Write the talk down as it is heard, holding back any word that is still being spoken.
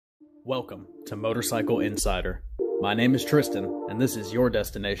Welcome to Motorcycle Insider. My name is Tristan, and this is your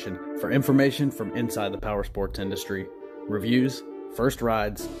destination for information from inside the powersports industry, reviews, first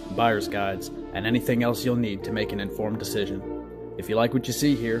rides, buyer's guides, and anything else you'll need to make an informed decision. If you like what you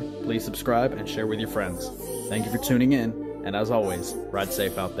see here, please subscribe and share with your friends. Thank you for tuning in, and as always, ride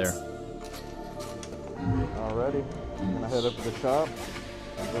safe out there. Alrighty, I'm gonna head up to the shop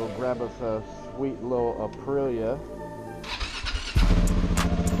and go grab us a sweet little Aprilia.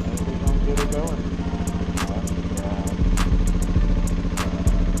 And we're gonna get it going.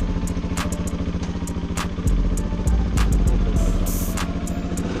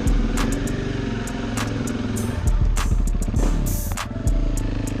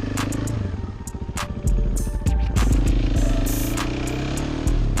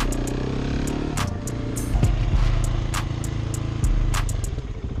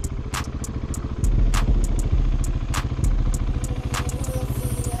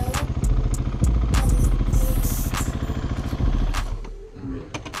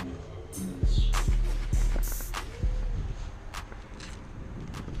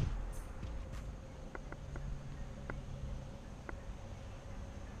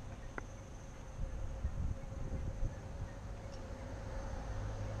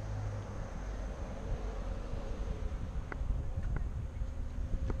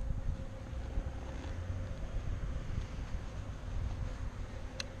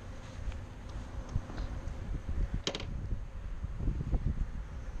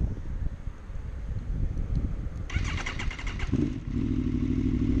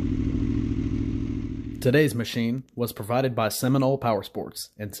 Today's machine was provided by Seminole Powersports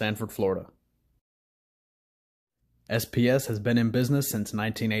in Sanford, Florida. SPS has been in business since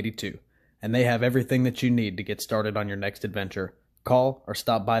 1982, and they have everything that you need to get started on your next adventure. Call or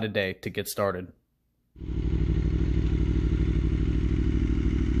stop by today to get started.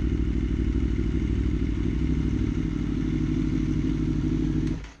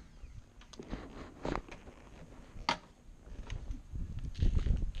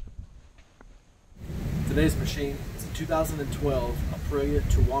 Today's machine is a 2012 Aprilia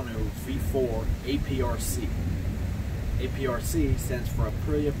Tuono V4 APRC. APRC stands for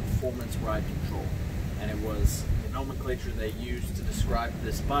Aprilia Performance Ride Control, and it was the nomenclature they used to describe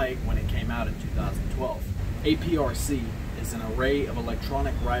this bike when it came out in 2012. APRC is an array of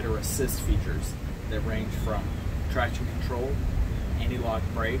electronic rider assist features that range from traction control, anti-lock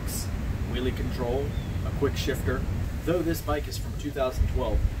brakes, wheelie control, a quick shifter. Though this bike is from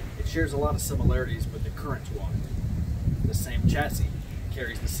 2012, it shares a lot of similarities with the current Tuono. The same chassis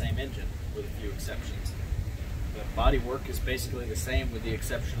carries the same engine with a few exceptions. The bodywork is basically the same with the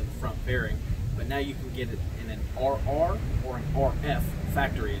exception of the front fairing, but now you can get it in an RR or an RF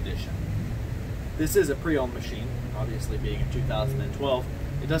factory edition. This is a pre-owned machine, obviously being a 2012.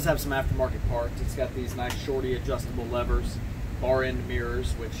 It does have some aftermarket parts. It's got these nice shorty adjustable levers, bar end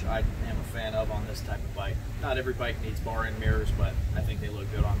mirrors, which I am a fan of on this type of bike. Not every bike needs bar end mirrors, but I think they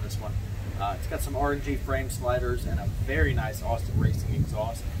look good on this one. It's got some RNG frame sliders and a very nice Austin Racing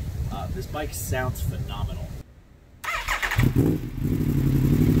exhaust. This bike sounds phenomenal.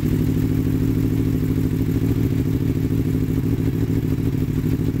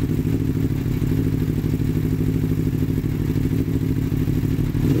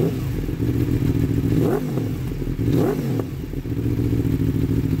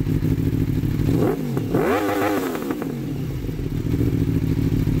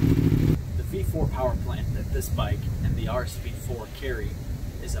 Power plant that this bike and the RSV4 carry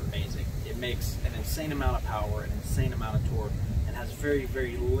is amazing. It makes an insane amount of power, an insane amount of torque, and has very,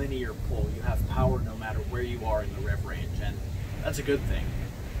 very linear pull. You have power no matter where you are in the rev range, and that's a good thing.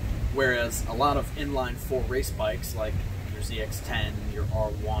 Whereas a lot of inline 4 race bikes like your ZX10, your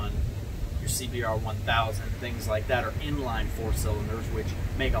R1, your CBR 1000, things like that are inline 4 cylinders, which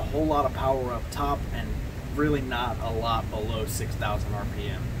make a whole lot of power up top and really not a lot below 6,000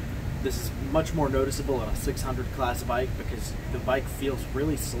 RPM. This is much more noticeable in a 600 class bike because the bike feels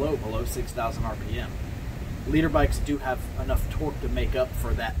really slow below 6,000 RPM. Leader bikes do have enough torque to make up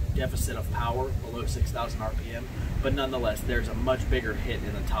for that deficit of power below 6,000 RPM, but nonetheless, there's a much bigger hit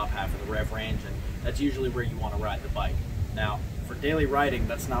in the top half of the rev range, and that's usually where you want to ride the bike. Now, for daily riding,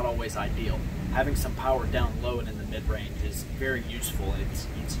 that's not always ideal. Having some power down low and in the mid-range is very useful.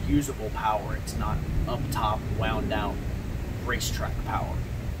 It's usable power. It's not up top, wound out racetrack power.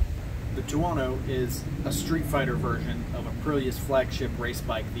 The Tuono is a Street Fighter version of Aprilia's flagship race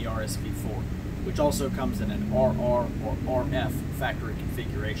bike, the RSV4, which also comes in an RR or RF factory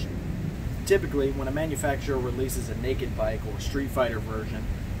configuration. Typically, when a manufacturer releases a naked bike or Street Fighter version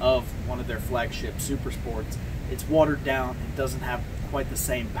of one of their flagship super sports, it's watered down. It doesn't have quite the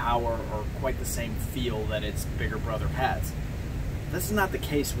same power or quite the same feel that its bigger brother has. This is not the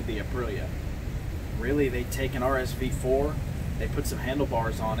case with the Aprilia. Really, they take an RSV4, they put some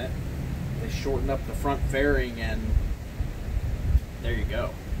handlebars on it, they shorten up the front fairing, and there you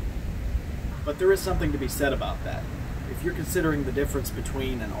go. But there is something to be said about that. If you're considering the difference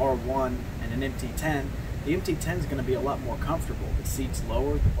between an R1 and an MT10, the MT10 is going to be a lot more comfortable. The seat's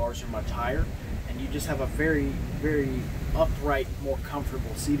lower, the bars are much higher, and you just have a very, very upright, more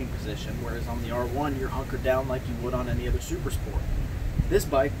comfortable seating position, whereas on the R1 you're hunkered down like you would on any other Super Sport. This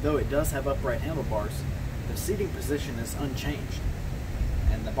bike, though it does have upright handlebars, the seating position is unchanged.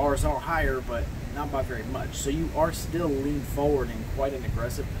 And the bars are higher, but not by very much. So you are still leaned forward in quite an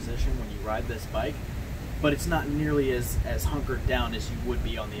aggressive position when you ride this bike, but it's not nearly as hunkered down as you would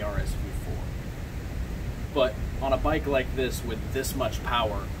be on the RSV4. But on a bike like this with this much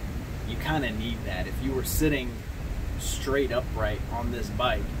power, you kind of need that. If you were sitting straight upright on this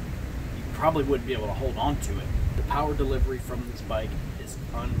bike, you probably wouldn't be able to hold on to it. The power delivery from this bike is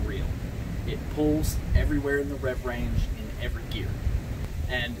unreal. It pulls everywhere in the rev range in every gear.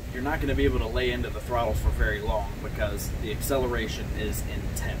 And you're not going to be able to lay into the throttle for very long because the acceleration is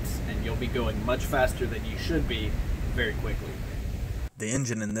intense and you'll be going much faster than you should be very quickly. The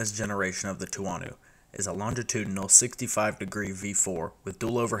engine in this generation of the Tuono is a longitudinal 65-degree V4 with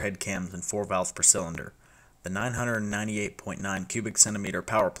dual overhead cams and 4 valves per cylinder. The 998.9 cubic centimeter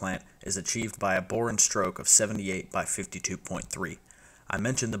power plant is achieved by a bore and stroke of 78 by 52.3. I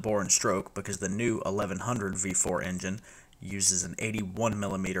mentioned the bore and stroke because the new 1100 V4 engine uses an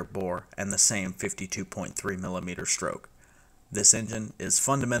 81mm bore and the same 52.3mm stroke. This engine is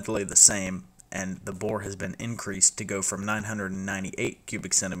fundamentally the same, and the bore has been increased to go from 998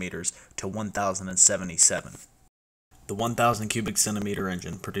 cubic centimeters to 1077. The 1000 cubic centimeter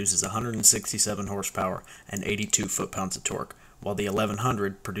engine produces 167 horsepower and 82 foot-pounds of torque, while the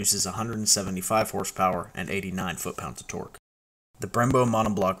 1100 produces 175 horsepower and 89 foot-pounds of torque. The Brembo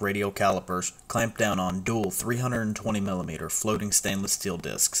monoblock radial calipers clamp down on dual 320mm floating stainless steel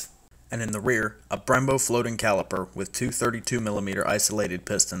discs. And in the rear, a Brembo floating caliper with two 32mm isolated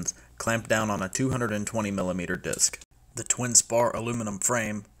pistons clamp down on a 220mm disc. The twin spar aluminum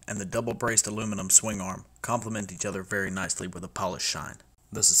frame and the double braced aluminum swing arm complement each other very nicely with a polished shine.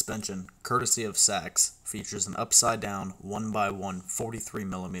 The suspension, courtesy of Sachs, features an upside down 1x1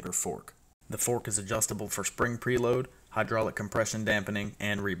 43mm fork. The fork is adjustable for spring preload, hydraulic compression dampening,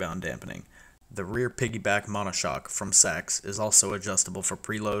 and rebound dampening. The rear piggyback monoshock from Sachs is also adjustable for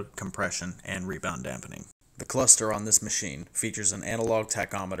preload, compression, and rebound dampening. The cluster on this machine features an analog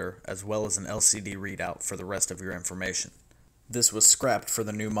tachometer as well as an LCD readout for the rest of your information. This was scrapped for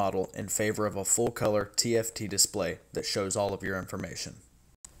the new model in favor of a full-color TFT display that shows all of your information.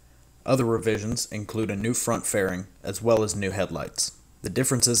 Other revisions include a new front fairing as well as new headlights. The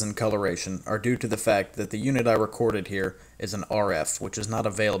differences in coloration are due to the fact that the unit I recorded here is an RF, which is not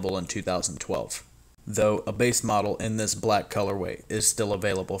available in 2012, though a base model in this black colorway is still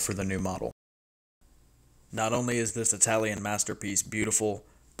available for the new model. Not only is this Italian masterpiece beautiful,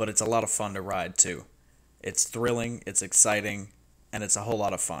 but it's a lot of fun to ride too. It's thrilling, it's exciting, and it's a whole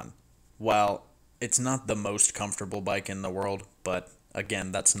lot of fun. While it's not the most comfortable bike in the world, but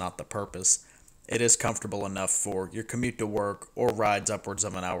again, that's not the purpose, it is comfortable enough for your commute to work or rides upwards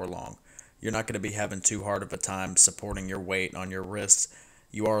of an hour long. You're not going to be having too hard of a time supporting your weight on your wrists.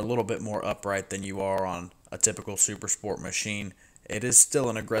 You are a little bit more upright than you are on a typical Super Sport machine. It is still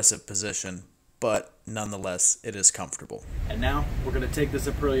an aggressive position, but nonetheless, it is comfortable. And now we're going to take this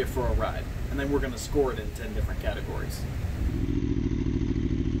Aprilia for a ride, and then we're going to score it in 10 different categories.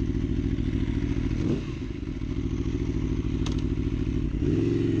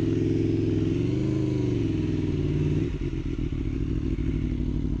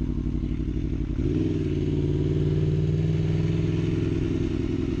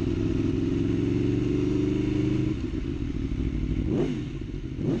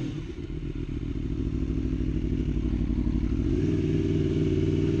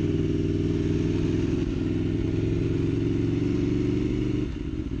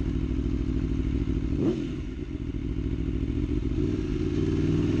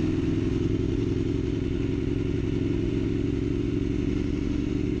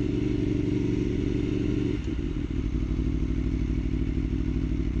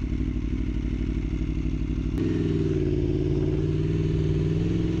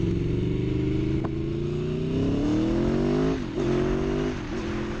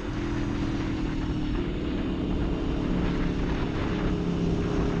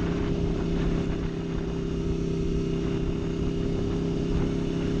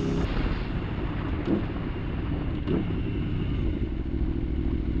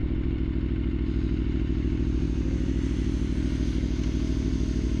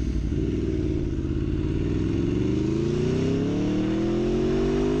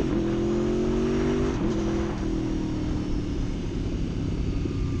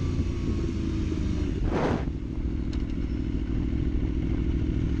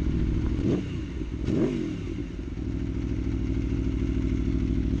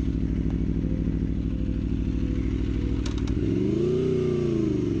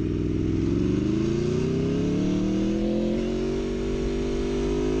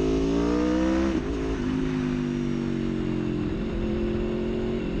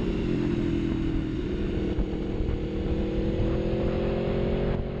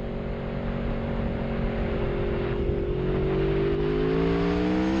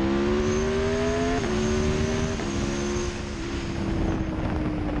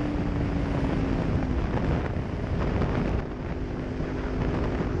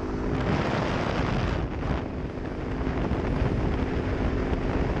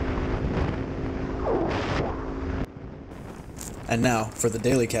 And now, for the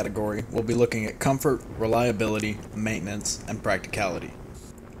daily category, we'll be looking at comfort, reliability, maintenance, and practicality.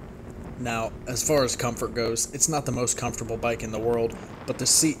 Now, as far as comfort goes, it's not the most comfortable bike in the world, but the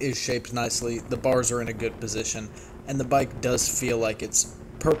seat is shaped nicely, the bars are in a good position, and the bike does feel like it's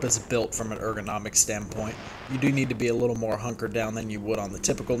purpose-built from an ergonomic standpoint. You do need to be a little more hunkered down than you would on the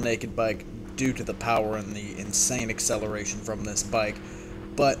typical naked bike due to the power and the insane acceleration from this bike,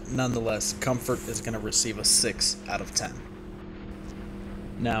 but nonetheless, comfort is going to receive a 6 out of 10.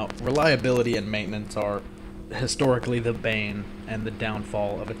 Now, reliability and maintenance are historically the bane and the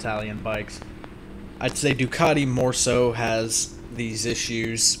downfall of Italian bikes. I'd say Ducati more so has these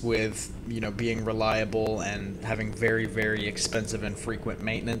issues with, being reliable and having very, very expensive and frequent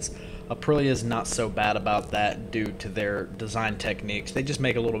maintenance. Aprilia is not so bad about that due to their design techniques. They just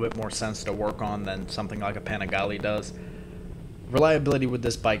make a little bit more sense to work on than something like a Panigale does. Reliability with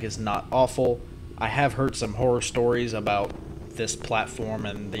this bike is not awful. I have heard some horror stories about this platform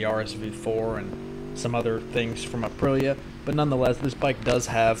and the RSV4 and some other things from Aprilia, but nonetheless, this bike does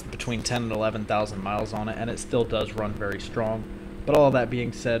have between 10 and 11,000 miles on it, and it still does run very strong. But all of that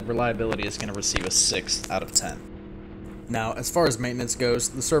being said, reliability is going to receive a 6 out of 10. Now, as far as maintenance goes,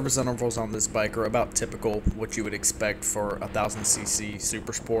 the service intervals on this bike are about typical, what you would expect for a 1000cc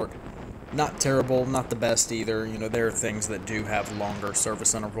Super Sport. Not terrible, not the best either. There are things that do have longer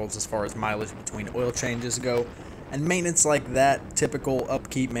service intervals as far as mileage between oil changes go. And maintenance like that, typical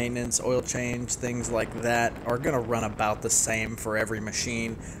upkeep maintenance, oil change, things like that, are going to run about the same for every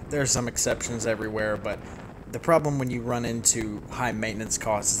machine. There are some exceptions everywhere, but the problem when you run into high maintenance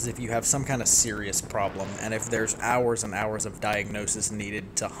costs is if you have some kind of serious problem, and if there's hours and hours of diagnosis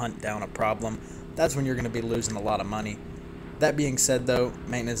needed to hunt down a problem, that's when you're going to be losing a lot of money. That being said though,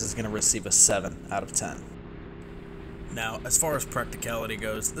 maintenance is going to receive a 7 out of 10. Now, as far as practicality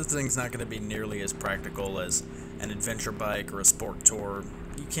goes, this thing's not going to be nearly as practical as an adventure bike or a sport tour.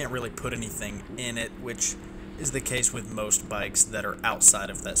 You can't really put anything in it, which is the case with most bikes that are outside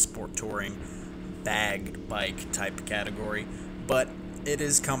of that sport touring bagged bike type category, but it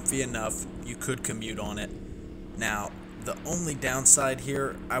is comfy enough. You could commute on it. Now, the only downside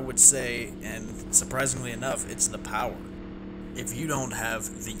here, I would say, and surprisingly enough, it's the power. If you don't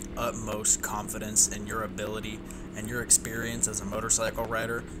have the utmost confidence in your ability and your experience as a motorcycle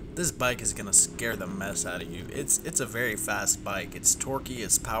rider, this bike is going to scare the mess out of you. It's a very fast bike. It's torquey,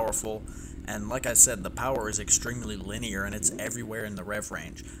 it's powerful, and like I said, the power is extremely linear and it's everywhere in the rev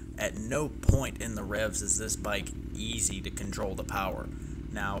range. At no point in the revs is this bike easy to control the power.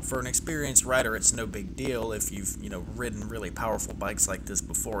 Now, for an experienced rider, it's no big deal. If you've, ridden really powerful bikes like this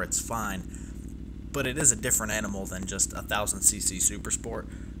before, it's fine. But it is a different animal than just a 1000cc Super Sport.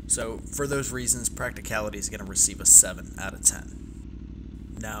 So, for those reasons, practicality is going to receive a 7 out of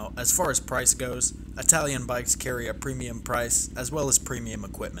 10. Now, as far as price goes, Italian bikes carry a premium price as well as premium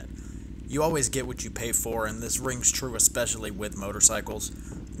equipment. You always get what you pay for, and this rings true especially with motorcycles.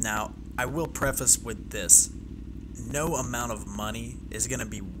 Now, I will preface with this. No amount of money is going to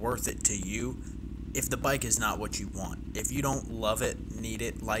be worth it to you if the bike is not what you want. If you don't love it, need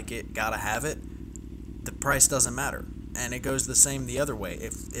it, like it, gotta have it, the price doesn't matter. And it goes the same the other way.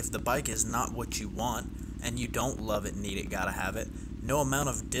 If the bike is not what you want and you don't love it, need it, gotta have it, no amount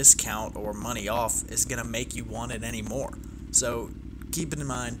of discount or money off is going to make you want it anymore. So keep in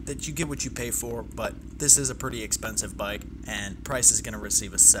mind that you get what you pay for, but this is a pretty expensive bike, and price is going to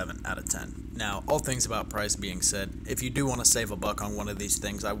receive a 7 out of 10. Now, all things about price being said, if you do want to save a buck on one of these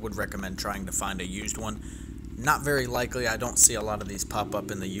things, I would recommend trying to find a used one. Not very likely. I don't see a lot of these pop up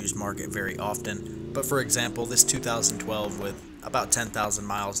in the used market very often, but for example, this 2012 with about 10,000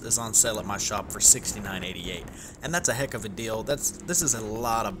 miles is on sale at my shop for $69.88, and that's a heck of a deal. This is a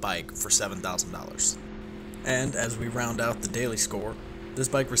lot of bike for $7,000. And as we round out the daily score, this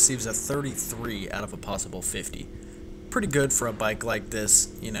bike receives a 33 out of a possible 50. Pretty good for a bike like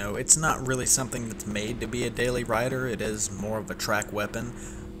this. It's not really something that's made to be a daily rider. It is more of a track weapon,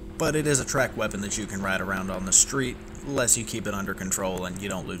 but it is a track weapon that you can ride around on the street, unless you keep it under control and you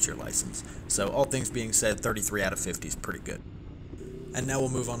don't lose your license. So all things being said, 33 out of 50 is pretty good. And now we'll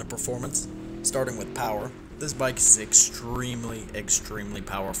move on to performance, starting with power. This bike is extremely, extremely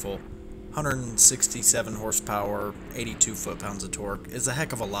powerful. 167 horsepower, 82 foot-pounds of torque is a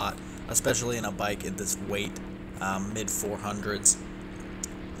heck of a lot, especially in a bike at this weight, mid-400s.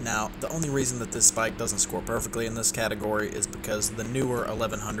 Now, the only reason that this bike doesn't score perfectly in this category is because the newer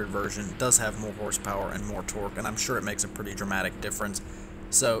 1100 version does have more horsepower and more torque, and I'm sure it makes a pretty dramatic difference.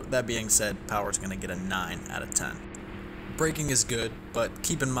 So, that being said, power is going to get a 9 out of 10. Braking is good, but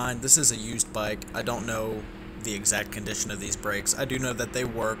keep in mind this is a used bike. I don't know the exact condition of these brakes. I do know that they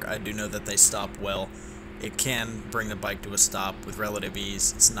work. I do know that they stop well. It can bring the bike to a stop with relative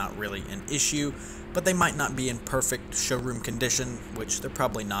ease. It's not really an issue, but they might not be in perfect showroom condition, which they're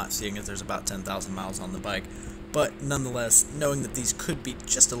probably not, seeing as there's about 10,000 miles on the bike. But nonetheless, knowing that these could be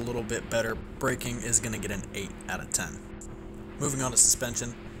just a little bit better, braking is going to get an 8 out of 10. Moving on to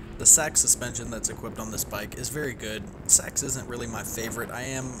suspension. The Sachs suspension that's equipped on this bike is very good. Sachs isn't really my favorite. I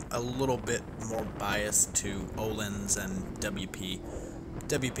am a little bit more biased to Öhlins and WP.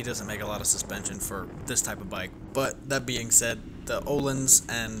 WP doesn't make a lot of suspension for this type of bike, but that being said, the Öhlins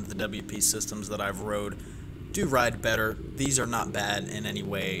and the WP systems that I've rode do ride better. These are not bad in any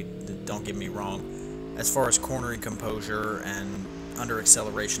way, don't get me wrong. As far as cornering composure and under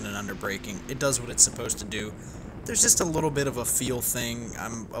acceleration and under braking, it does what it's supposed to do. There's just a little bit of a feel thing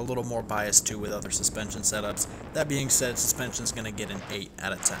I'm a little more biased to with other suspension setups. That being said, suspension's going to get an 8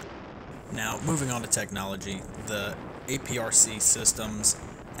 out of 10. Now, moving on to technology, the APRC systems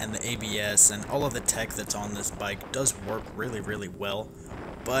and the ABS and all of the tech that's on this bike does work really, really well,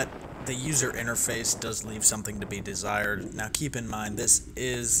 but the user interface does leave something to be desired. Now, keep in mind, this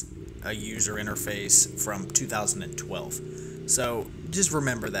is a user interface from 2012, so just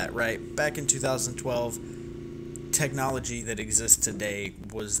remember that, right? Back in 2012, technology that exists today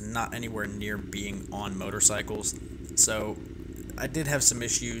was not anywhere near being on motorcycles, so I did have some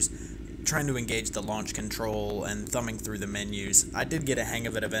issues trying to engage the launch control and thumbing through the menus. I did get a hang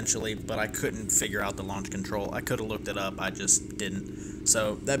of it eventually, but I couldn't figure out the launch control. I could have looked it up, I just didn't.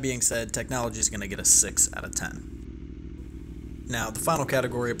 So that being said, technology is going to get a 6 out of 10. Now, the final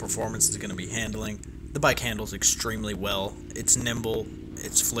category of performance is going to be handling. The bike handles extremely well. It's nimble,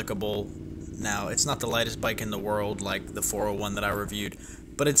 it's flickable. Now, it's not the lightest bike in the world like the 401 that I reviewed,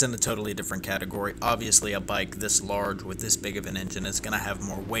 but it's in a totally different category. Obviously, a bike this large with this big of an engine is going to have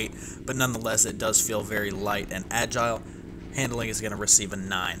more weight, but nonetheless, it does feel very light and agile. Handling is going to receive a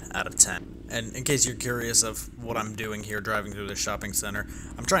 9 out of 10. And in case you're curious of what I'm doing here driving through the shopping center,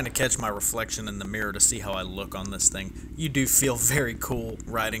 I'm trying to catch my reflection in the mirror to see how I look on this thing. You do feel very cool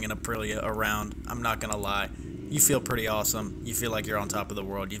riding an Aprilia around, I'm not going to lie. You feel pretty awesome. You feel like you're on top of the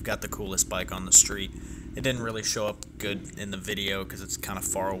world. You've got the coolest bike on the street. It didn't really show up good in the video because it's kind of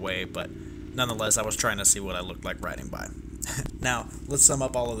far away, but nonetheless, I was trying to see what I looked like riding by. Now, let's sum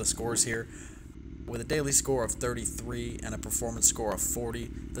up all of the scores here. With a daily score of 33 and a performance score of 40,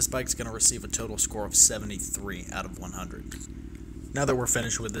 this bike's going to receive a total score of 73 out of 100. Now that we're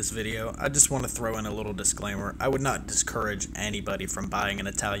finished with this video, I just want to throw in a little disclaimer. I would not discourage anybody from buying an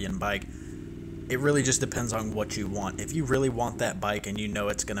Italian bike. It really just depends on what you want. If you really want that bike and you know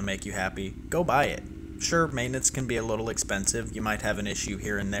it's going to make you happy, go buy it. Sure, maintenance can be a little expensive. You might have an issue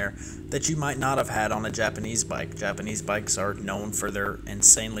here and there that you might not have had on a Japanese bike. Japanese bikes are known for their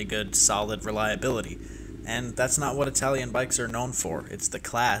insanely good, solid reliability. And that's not what Italian bikes are known for. It's the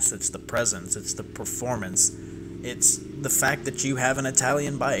class, it's the presence, it's the performance. It's the fact that you have an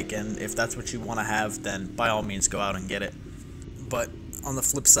Italian bike, and if that's what you want to have, then by all means go out and get it. But on the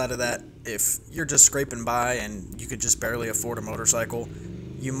flip side of that, if you're just scraping by and you could just barely afford a motorcycle,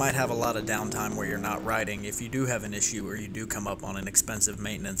 you might have a lot of downtime where you're not riding if you do have an issue or you do come up on an expensive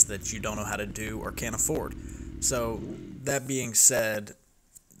maintenance that you don't know how to do or can't afford. So that being said,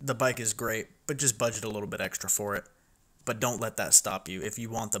 the bike is great, but just budget a little bit extra for it. But don't let that stop you. If you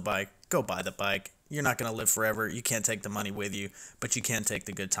want the bike, go buy the bike. You're not going to live forever. You can't take the money with you, but you can take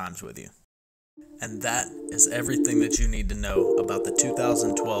the good times with you. And that is everything that you need to know about the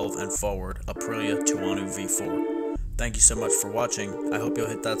 2012 and forward Aprilia Tuono V4. Thank you so much for watching. I hope you'll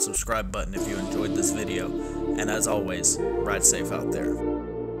hit that subscribe button if you enjoyed this video. And as always, ride safe out there.